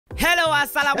Hello,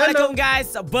 assalamualaikum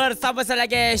guys. Bersama saya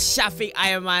lagi Syafiq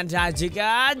Aiman dan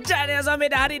juga Daniel Zombie.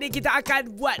 Dan hari ini kita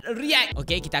akan buat react.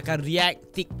 Okay, kita akan react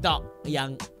TikTok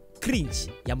yang cringe,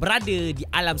 yang berada di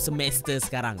alam semester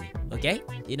sekarang ni. Okay,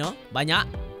 you know, banyak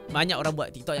orang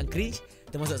buat TikTok yang cringe,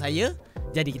 termasuk saya.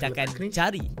 Jadi kita akan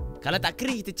cari. Kalau tak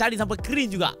cringe, kita cari sampai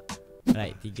cringe juga.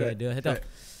 Right, 3, 2, 1. Tak.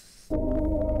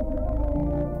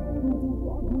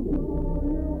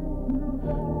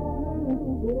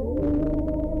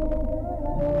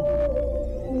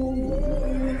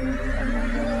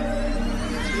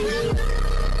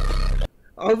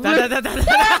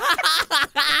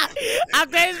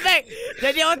 Aku expect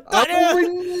jadi otot dia. Apa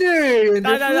benda?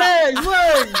 Tak. Apa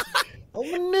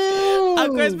benda?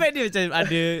 Aku expect dia macam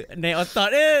ada naik otot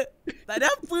dia. Tak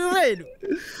ada apa kan.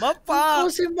 Bapak,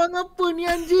 kau sembang apa ni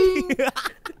anjing?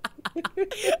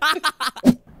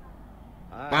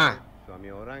 Suami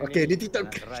orang okey, ni dia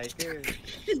TikTok try ke?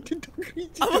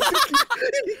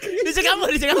 Dia cakap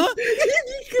apa?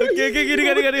 Okey,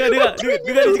 dengar dia cakap.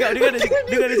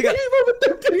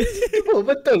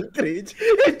 Betul cringe.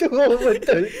 Itu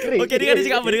betul cringe. Okey, dengar dia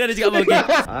cakap apa? Okey.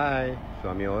 Hai,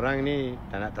 suami orang ni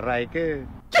tak nak try ke?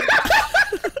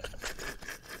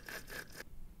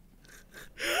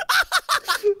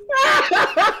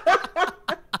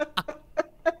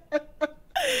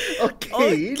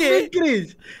 Okey, ini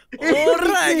cringe.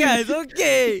 Alright guys,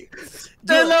 okey.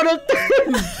 Dalam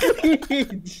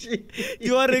cringe.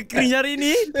 Juara cringe hari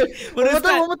ni. One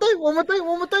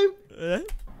more time.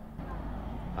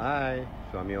 Hai,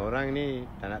 suami orang ni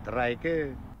tak nak try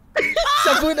ke?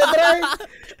 Siapa nak try?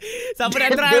 Siapa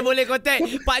nak try boleh contact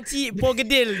Pakcik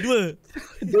Pogedil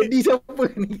 2. Jadi siapa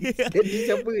ni?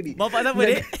 Bapak siapa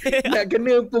ni? Nak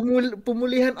kena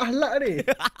pemulihan akhlak ni.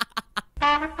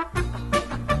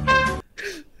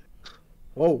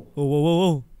 Wow.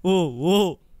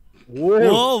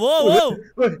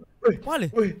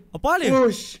 Apa ni?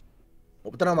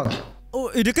 Apa tenang bang?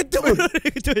 Oh, dia ketut. Dia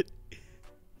ketut.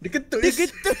 Dia ketut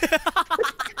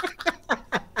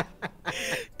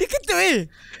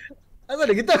Apa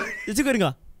dia ketut? Dia cuba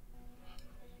dengar.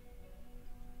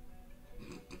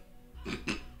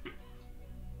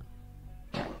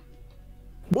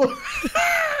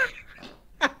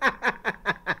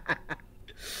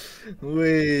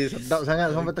 Weh, sedap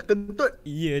sangat sampai terkentut.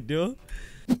 Ya doh.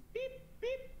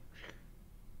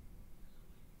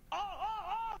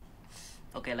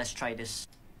 Okay, let's try this.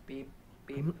 Beep,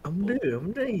 beep.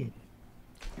 Benda ni.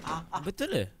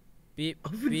 Betul ke? Beep.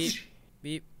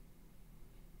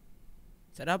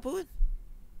 Tak ada apa pun.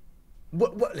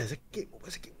 Buatlah sakit.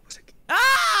 Sakit.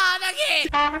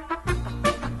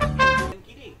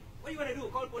 Kidding. What you wanna do?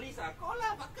 Call police? Call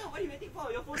lah, fucker. What are you waiting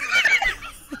for? Your phone.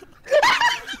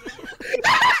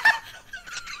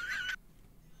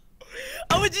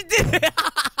 Apa cerita?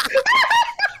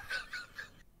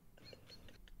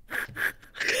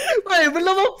 Weh,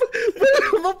 belum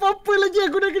apa-apa lagi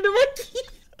aku dah kena mati.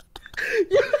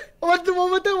 Ya, one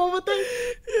more time.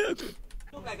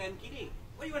 Look like I'm kidding.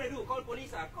 What you wanna do? Call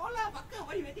police? Call lah, fucker.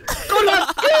 What are you waiting for? Kau lah.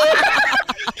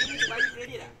 Buy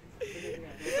credit ah?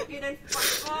 It's okay then.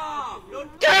 Fuck off.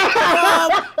 Don't.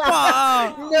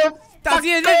 Apa? Tak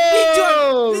serius dia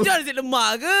jual nasi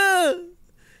lemak ke?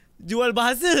 Jual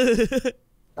bahasa.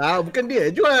 Bukan dia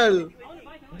jual.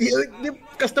 Dia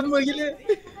customer gila.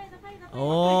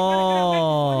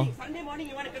 Oh. Sunday morning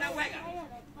you wanna kena whack ah?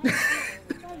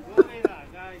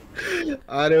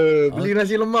 Aduh, beli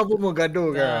nasi lemak pun mau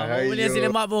gaduh kan. Beli nasi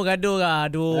lemak pun gaduh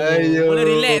kan. Aduh. Ayuh. Boleh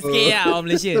relax sikit lah orang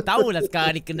Malaysia. Tahulah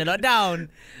sekarang ni kena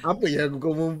lockdown. Apa yang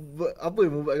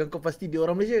membuatkan kau pasti dia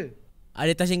orang Malaysia?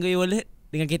 Ada touch and go wallet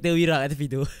dengan kereta Wira kat tepi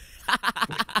tu.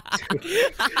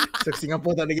 So,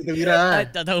 Singapura tak ada kita Wira.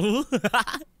 Tak tahu.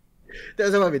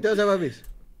 Tengok sampai habis.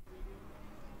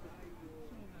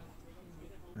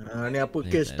 Ni apa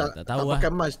kes tak tahu pakai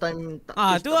mask time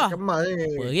tak tu lah. pakai mask ni.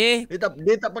 Okay.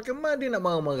 Dia tak pakai mask, dia nak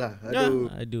marah-marah.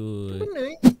 Aduh. Apa benda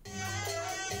ni?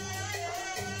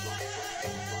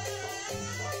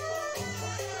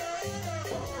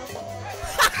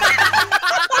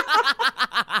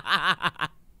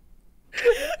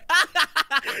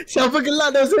 Siapa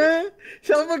gelak dosa?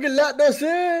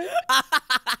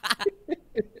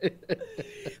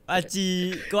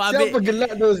 Pakcik, kau ambil. Siapa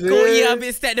gelak dosa? Kau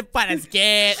ambil step depan lah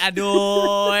sikit.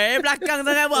 Aduh. Belakang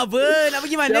sangat buat apa? Nak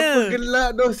pergi mana? Siapa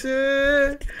gelak dosa?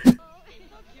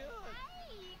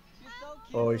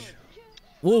 Oh.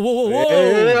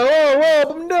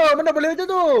 Wow. Benda boleh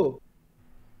macam tu.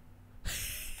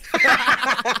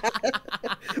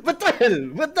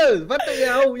 Betul. Patut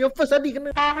yang first tadi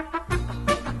kena.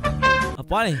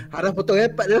 Apa ni? Harap potong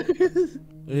hebat dia.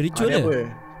 Ritual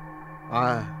dia.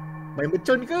 Main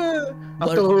becon ke?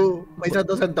 Atau main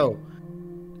santau-santau?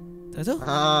 Tak tahu.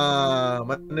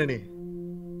 Mana ni?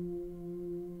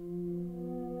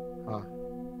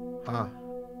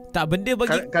 Tak, benda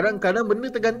bagi Kadang-kadang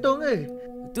benda tergantung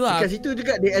tu lah. Dekat situ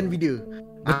juga dia end video.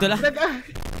 Betul lah.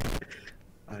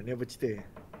 Ni apa cerita?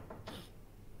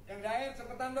 Yang lain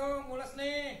cepetan dong, mulas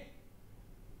nih.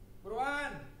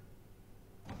 Buruan.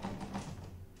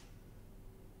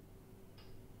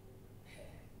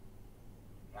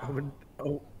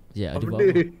 Ya, apa ada benda?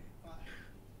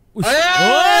 Ush.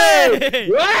 Wey!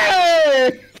 Wey!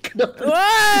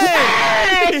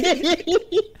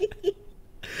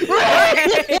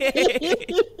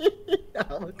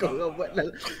 Apa kau orang buat lah?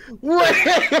 Wey!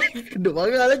 Kena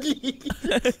marah lagi.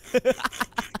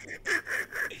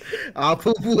 Apa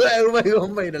buat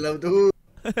ramai-ramai dalam tu?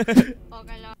 Oh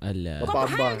kalau Alah. Apa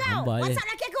ambang? Hamba je. masak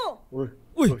laki aku.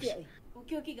 Ui.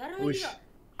 Okey garang Uish. lagi tak?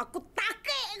 Aku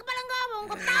takik kepala kau bang.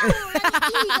 Kau tahu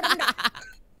lagi iri kau benda.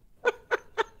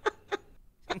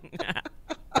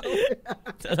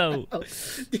 Tak tahu.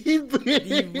 Tiba.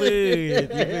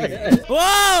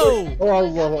 Wow. Oh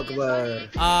Allahu Akbar.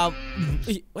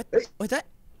 What that?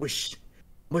 Wish.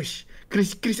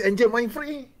 Chris Angel main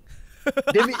free.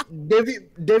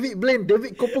 David Blaine,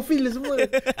 David Copperfield semua.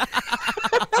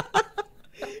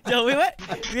 Jauh what?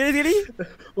 Sekali.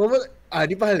 Muhammad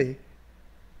di pahala.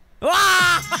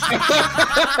 Wah!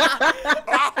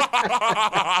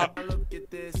 Look at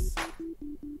this.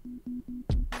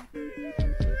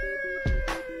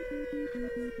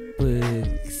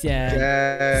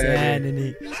 Kesian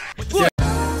ni.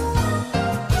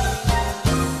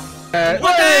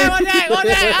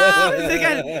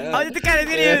 Tekan. Awak tekan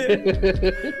sini.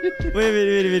 Wait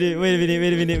a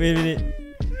minute.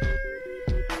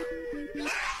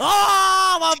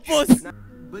 Oh, mampus.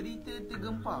 Berita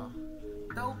tergempar.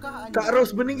 Tahukah anda Kak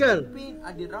Ros meninggal. Ipin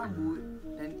ada rambut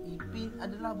dan Ipin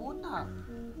adalah botak?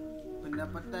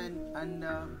 Pendapatan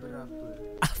anda berapa?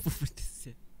 Apa benda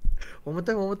sial? One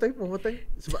more time.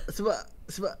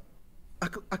 Sebab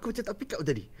aku macam tak pick up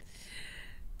tadi.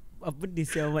 Apa benda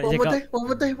sial Mat One cakap?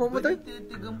 more time. Berita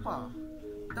tergempar.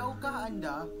 Tahukah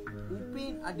anda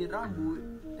Upin ada rambut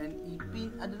dan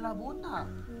Ipin adalah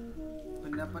botak?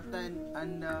 Pendapatan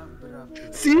anda berapa?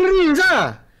 Serius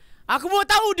ah? Aku mau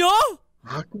tahu doh.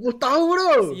 Aku pun tahu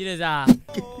tu. Serius ah.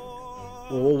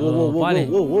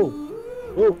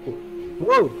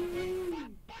 Wow.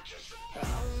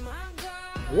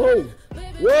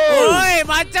 Oi,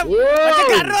 macam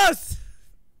Kak Ros.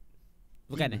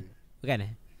 Bukan.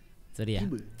 Sorry ah.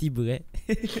 Tiba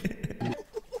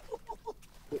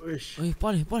Uish. Oi,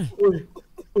 pole.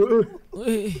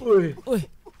 Oi.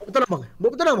 Betul bang.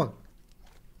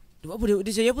 Dia apa dia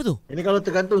cari apa tu? Ini kalau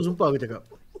tergantung sumpah aku cakap.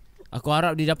 Aku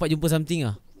harap dia dapat jumpa something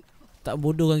ah. Tak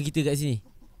bodohkan kita kat sini.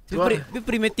 Dia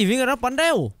primitif ni kan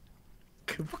pandai oh.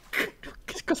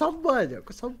 Kau sabar je.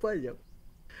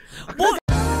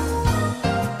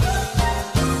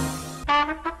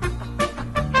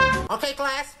 Okay,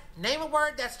 class. Name a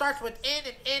word that starts with N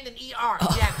and ER.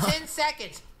 You have 10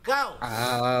 seconds. Go.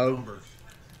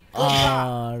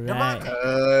 Alright.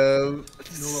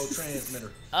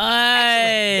 Neurotransmitter.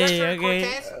 Ay, Yes, sir, okay.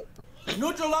 Cortez.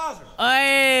 Neutralizer.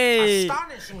 Ay.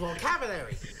 Astonishing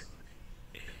vocabulary.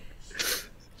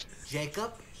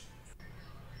 Jacob.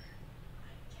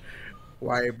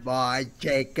 Why boy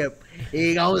Jacob?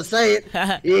 He gonna say it.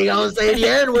 He gonna say the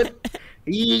N-word.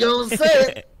 He gonna say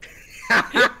it.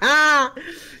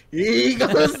 He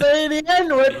gonna say the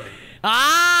N-word.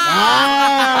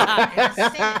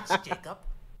 Sense, Jacob.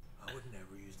 I would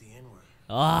never use the N-word.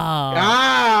 We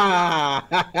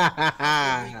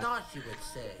thought you would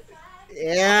say.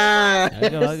 Yeah.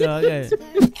 Bagus.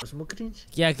 Semua cringe.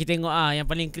 Okay, kita tengok yang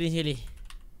paling cringe sekali.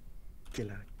 Okay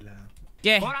lah.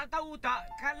 Okay. Korang tahu tak,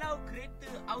 kalau kereta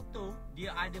auto,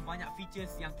 dia ada banyak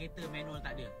features yang kereta manual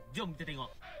tak ada. Jom kita tengok.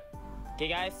 Okay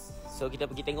guys, so kita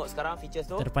pergi tengok sekarang features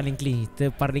tu. Terpaling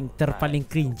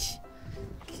cringe.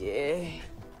 Okay.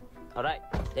 Alright.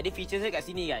 Jadi features dia kat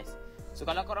sini guys. So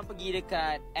kalau korang pergi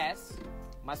dekat S,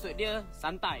 maksud dia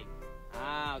santai.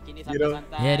 Okay ni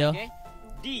santai-santai. Ya, Okay.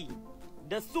 D,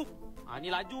 the soup. Ni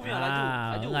laju punya,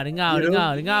 laju. Dengar.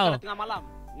 Kalau tengah malam,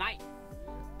 naik.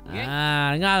 Okay.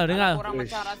 Dengar. Korang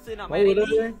macam rasa nak main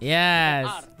rally. Yes.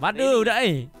 Padu budak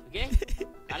Okay.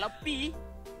 Kalau P,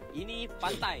 ini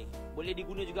pantai. Boleh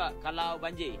diguna juga kalau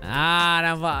banjir.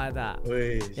 Nampak tak?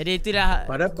 Weh. Jadi itulah.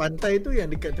 Padahal pantai tu yang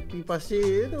dekat tepi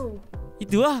pasir tu.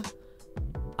 Itu lah.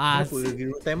 Kenapa lagi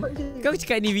tembak je? Kau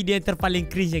cakap ni video yang terpaling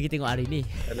cringe yang kita tengok hari ni.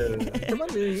 Macam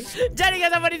mana ni? Jadi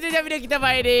guys, sampai di sini video kita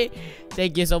hari ni.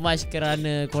 Thank you so much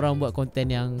kerana korang buat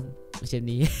konten yang macam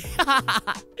ni.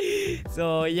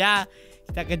 So yeah,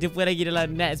 Kita akan jumpa lagi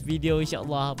dalam next video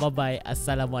insyaAllah. Bye bye.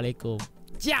 Assalamualaikum.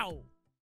 Ciao.